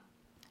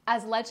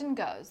As legend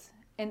goes,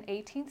 in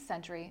 18th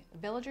century,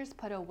 villagers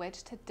put a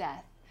witch to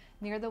death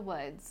near the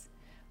woods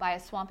by a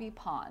swampy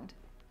pond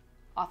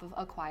off of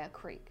Aquia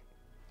Creek.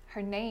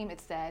 Her name, it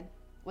said,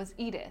 was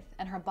Edith,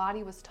 and her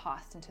body was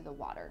tossed into the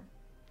water.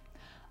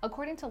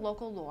 According to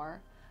local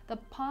lore, the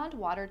pond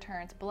water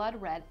turns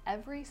blood red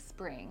every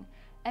spring,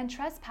 and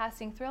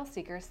trespassing thrill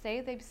seekers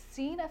say they've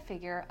seen a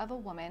figure of a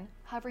woman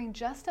hovering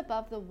just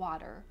above the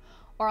water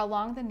or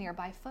along the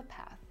nearby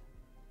footpath.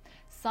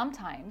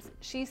 Sometimes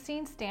she's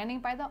seen standing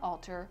by the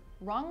altar,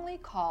 wrongly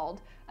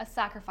called a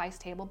sacrifice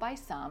table by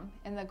some,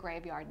 in the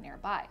graveyard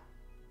nearby.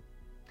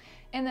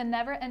 In the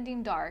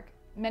never-ending dark,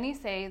 many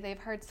say they've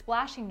heard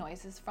splashing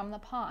noises from the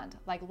pond,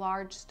 like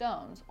large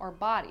stones or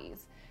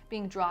bodies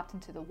being dropped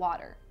into the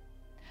water.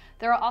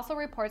 There are also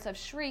reports of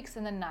shrieks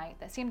in the night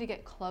that seem to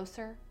get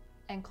closer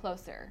and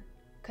closer.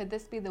 Could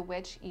this be the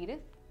witch Edith?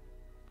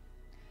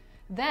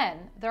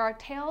 Then there are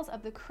tales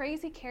of the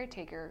crazy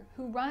caretaker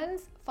who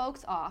runs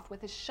folks off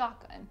with his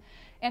shotgun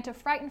and to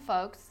frighten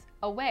folks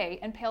away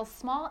impales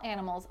small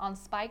animals on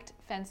spiked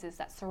fences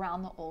that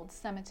surround the old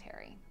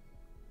cemetery.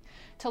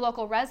 To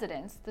local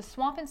residents, the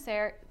swamp and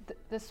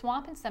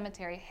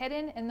cemetery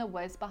hidden in the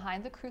woods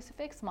behind the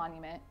Crucifix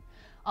Monument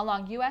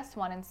along US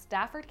 1 in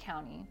Stafford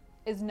County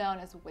is known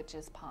as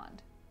Witch's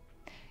Pond.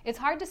 It's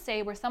hard to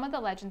say where some of the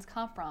legends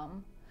come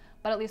from,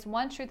 but at least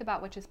one truth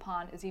about Witch's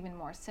Pond is even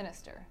more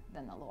sinister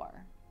than the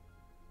lore.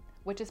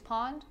 Witch's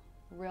Pond,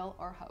 real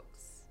or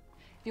hoax?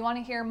 If you want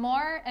to hear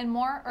more and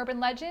more urban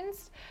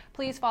legends,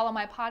 please follow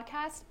my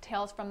podcast,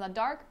 Tales from the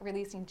Dark,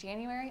 releasing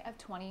January of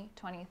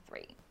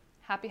 2023.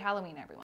 Happy Halloween, everyone.